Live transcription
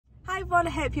everyone,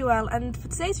 I hope you're well, and for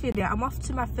today's video I'm off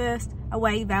to my first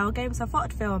away Vale game, so I thought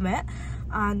I'd film it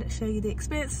and show you the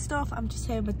experience and stuff. I'm just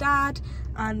here with my dad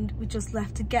and we just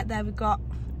left to get there. We've got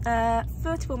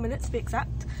 34 minutes to be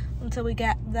exact until we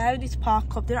get there. We need to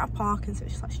park up, they don't have parking so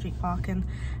it's just like street parking.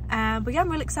 But yeah, I'm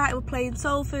really excited. We're playing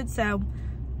Salford, so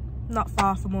not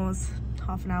far from us,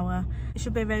 half an hour. It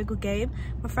should be a very good game.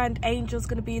 My friend Angel's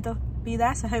going to be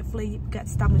there, so hopefully you get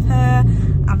to stand with her.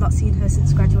 I've not seen her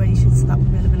since graduation, so that would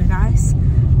be really, really nice.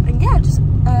 And yeah, just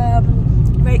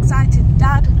very excited.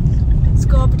 Dad,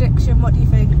 score prediction, what do you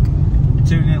think?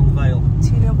 2-0 Vale.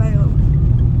 2-0 Vale.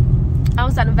 I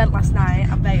was at an event last night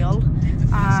at Vale,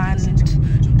 and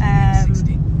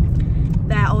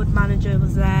their old manager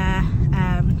was there,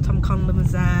 Tom Conlon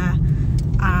was there,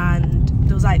 and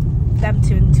there was like them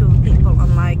two and two other people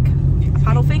on like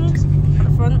panel thing at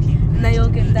the front, and they all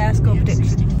give their score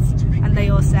predictions, and they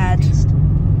all said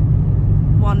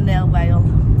 1-0 Vale.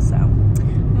 So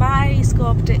my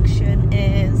score prediction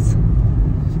is,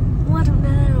 oh, I don't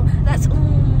know, let's go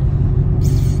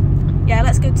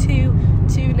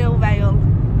 2-0 Vale.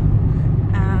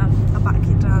 I'll back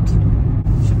your dad.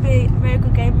 Should be a very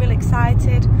good game, really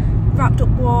excited. Wrapped up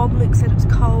warm, Luke said it was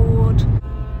cold.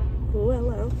 Oh,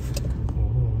 hello.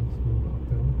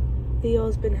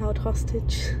 Theo's been held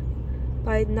hostage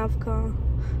by Navcar.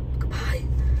 Goodbye.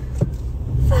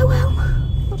 Farewell.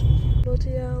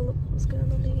 Bloody hell, look what's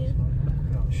going on here.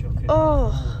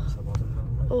 Oh,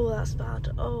 that's bad.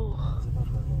 Oh.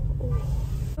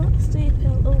 Not steep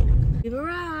hill. Oh. We've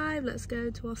arrived. Let's go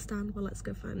to our stand. Well, let's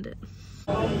go find it.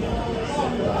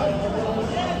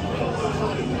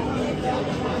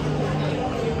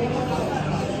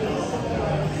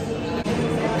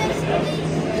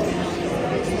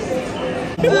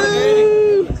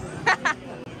 Woo!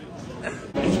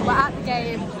 We're at the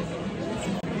game.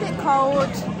 A bit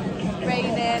cold,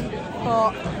 raining,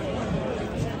 but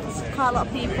quite a lot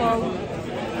of people.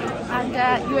 And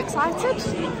you excited?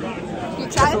 You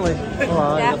excited? Definitely.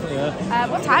 Oh, yeah. definitely, yeah.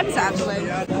 What time is it actually?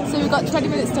 So we've got 20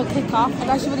 minutes till kick off, and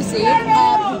as you would have seen,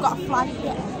 we've got a flag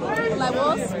below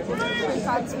us. 3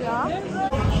 fans we are.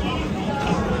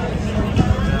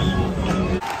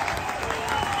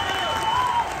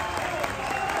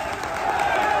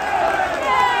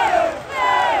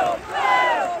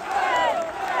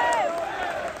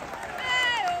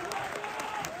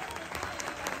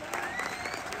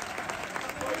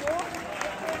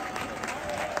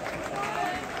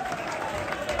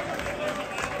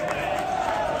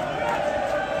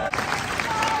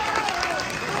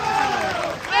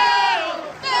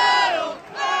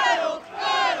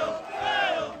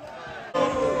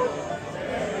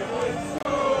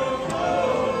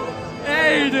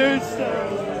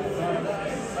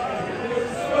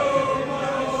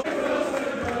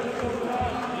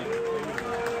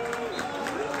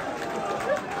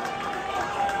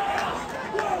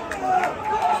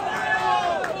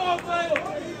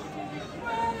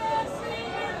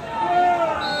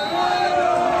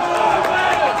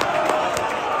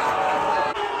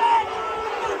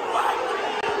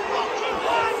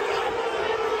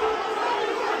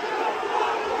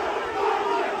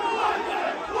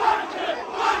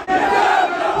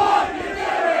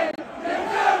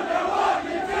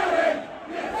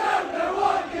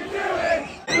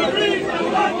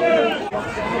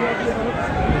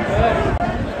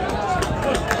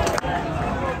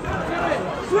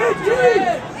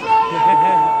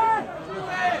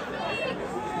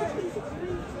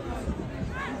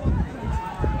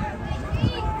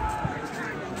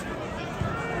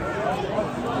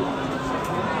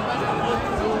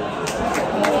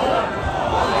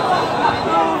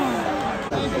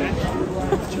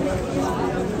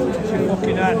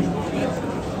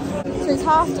 So it's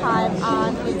half time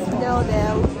and it's 0-0.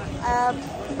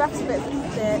 The rest of it's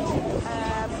sick.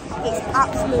 It's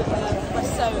absolutely, we're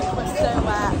so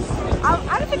wet. I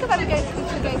don't think I've ever gone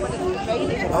to a game when it's been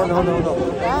raining. Oh no. No,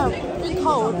 it's been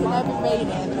cold but never been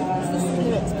raining. So this is a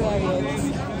new experience.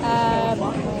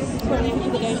 What do you think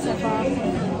of the game so far?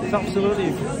 It's absolutely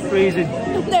freezing.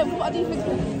 No, but what do you think of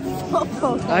the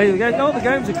football game? No, the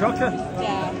game's a cracker.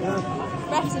 Yeah.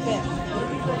 Ref's a bit,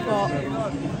 but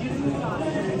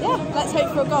yeah, let's hope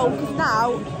for a goal, because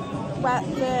now where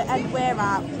the end we're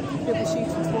at, we'll be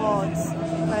shooting towards,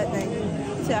 won't they?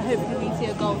 So hopefully we see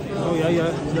a goal through. Oh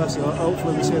yeah, so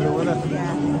hopefully we see the winner.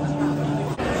 Yeah.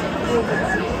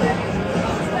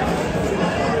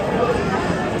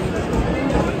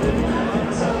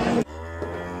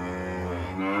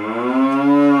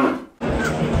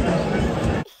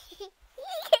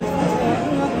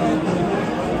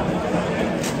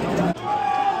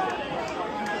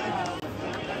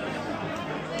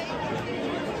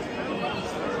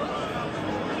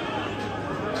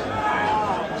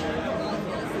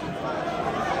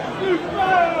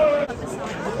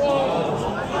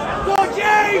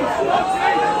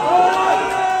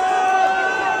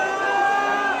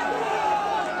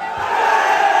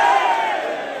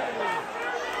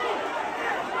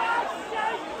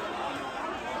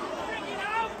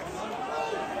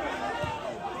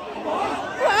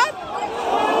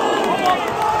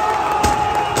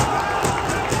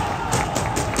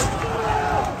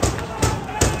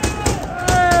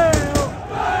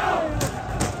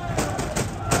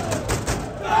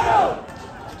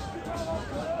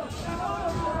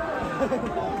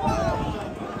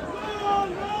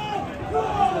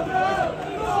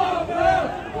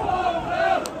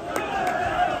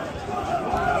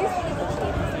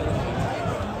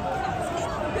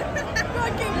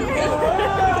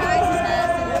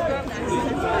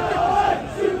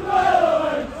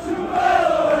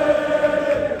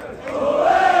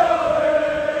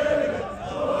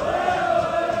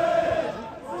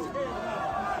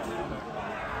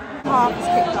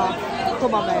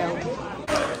 Come on, Vale.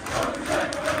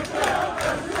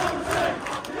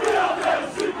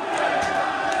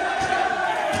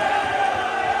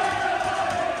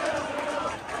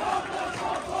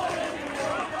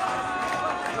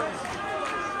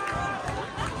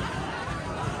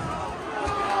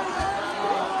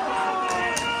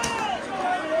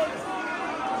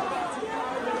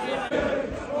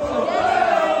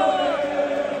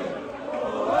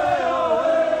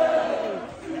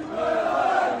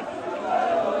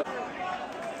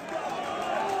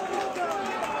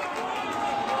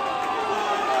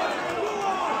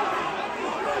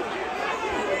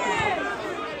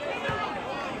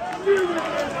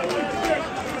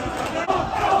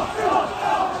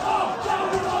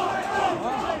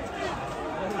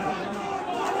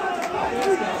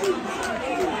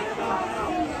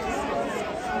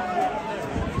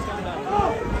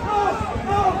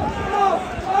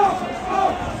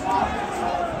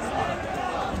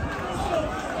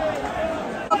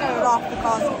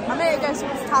 Because a minute ago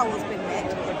someone's towel's been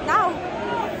nicked. Now,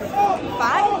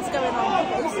 fighting's going on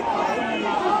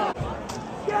basically.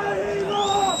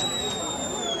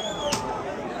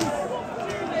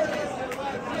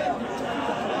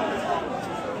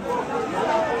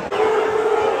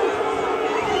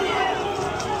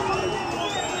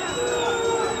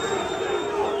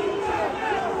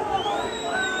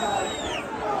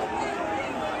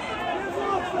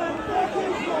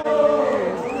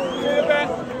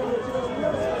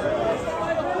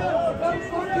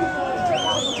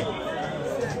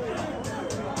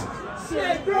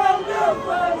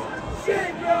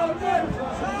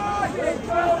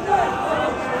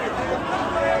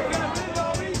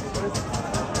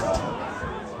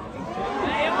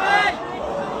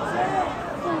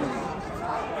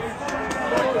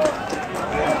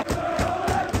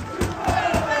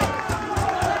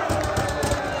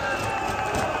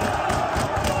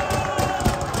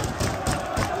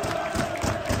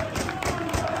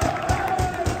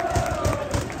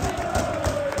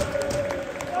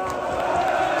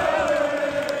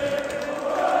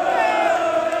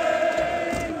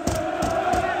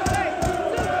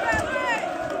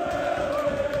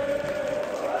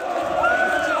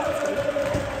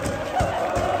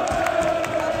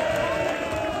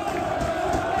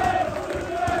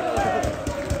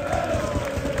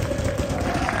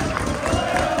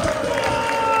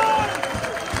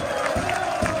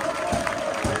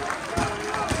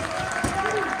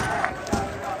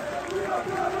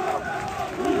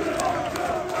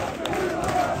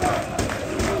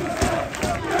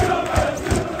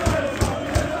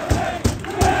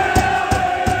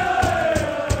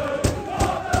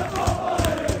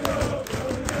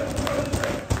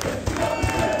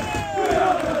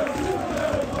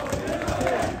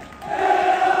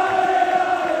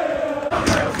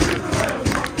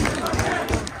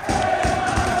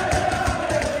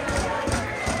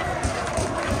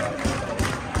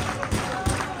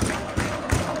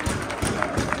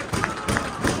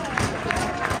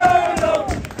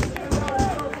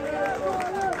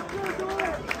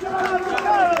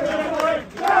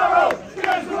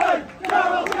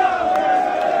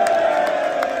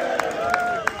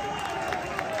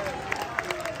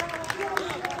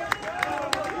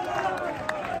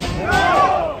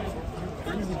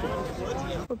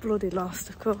 We're bloody lost,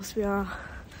 of course we are.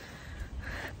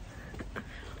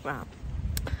 Well,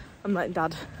 I'm letting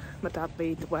my dad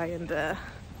lead the way, and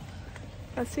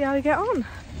let's see how we get on.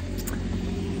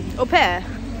 Up here?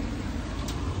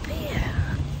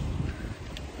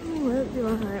 Won't be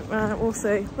alright. Right, we'll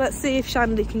see. Let's see if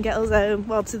Shandy can get us home,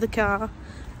 well, to the car,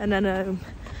 and then home.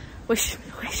 Wish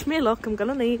me luck, I'm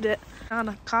gonna need it. On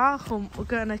a car hump, we're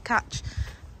gonna catch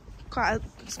quite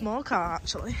a small car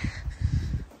actually.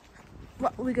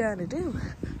 What are we gonna do?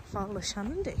 Follow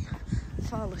Shandy.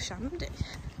 Follow Shandy.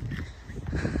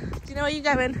 Do you know where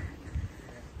you're going?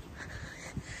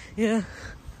 Yeah.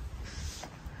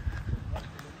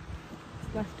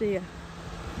 Left here.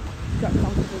 Got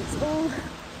confidence. Oh,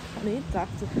 I need that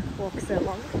to walk so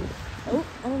long. Oh,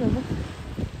 another.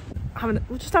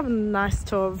 We're just having a nice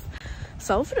tour of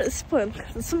Salford at this point.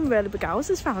 There's some really big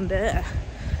houses around here.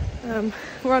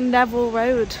 We're on Neville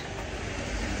Road.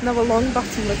 Neville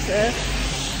Longbottom lives here.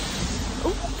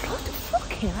 Oh, bloody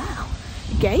fucking hell.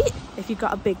 Gate? If you've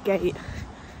got a big gate,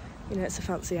 you know it's a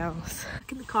fancy house.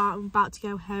 Back in the car, I'm about to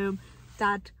go home.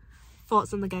 Dad,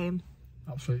 thoughts on the game?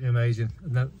 Absolutely amazing.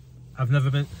 I've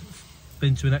never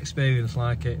been to an experience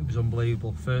like it. It was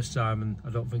unbelievable. First time, and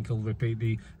I don't think I'll repeat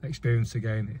the experience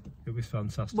again. It was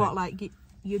fantastic. What, like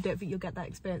you don't think you'll get that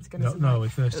experience again? No, the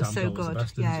first time was so was good. the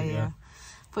best, Yeah.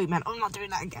 Thought you meant, I'm not doing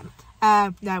that again.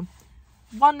 No,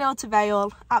 1-0 to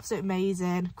Vale, absolutely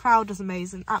amazing. Crowd was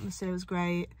amazing, atmosphere was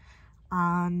great,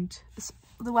 and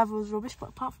the weather was rubbish, but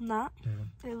apart from that,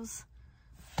 it was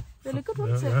really good,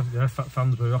 wasn't it? Yeah,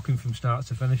 fans were rocking from start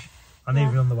to finish, and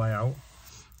even on the way out.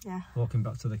 Yeah. Walking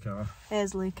back to the car.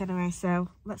 Here's Luke anyway, so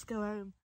let's go home.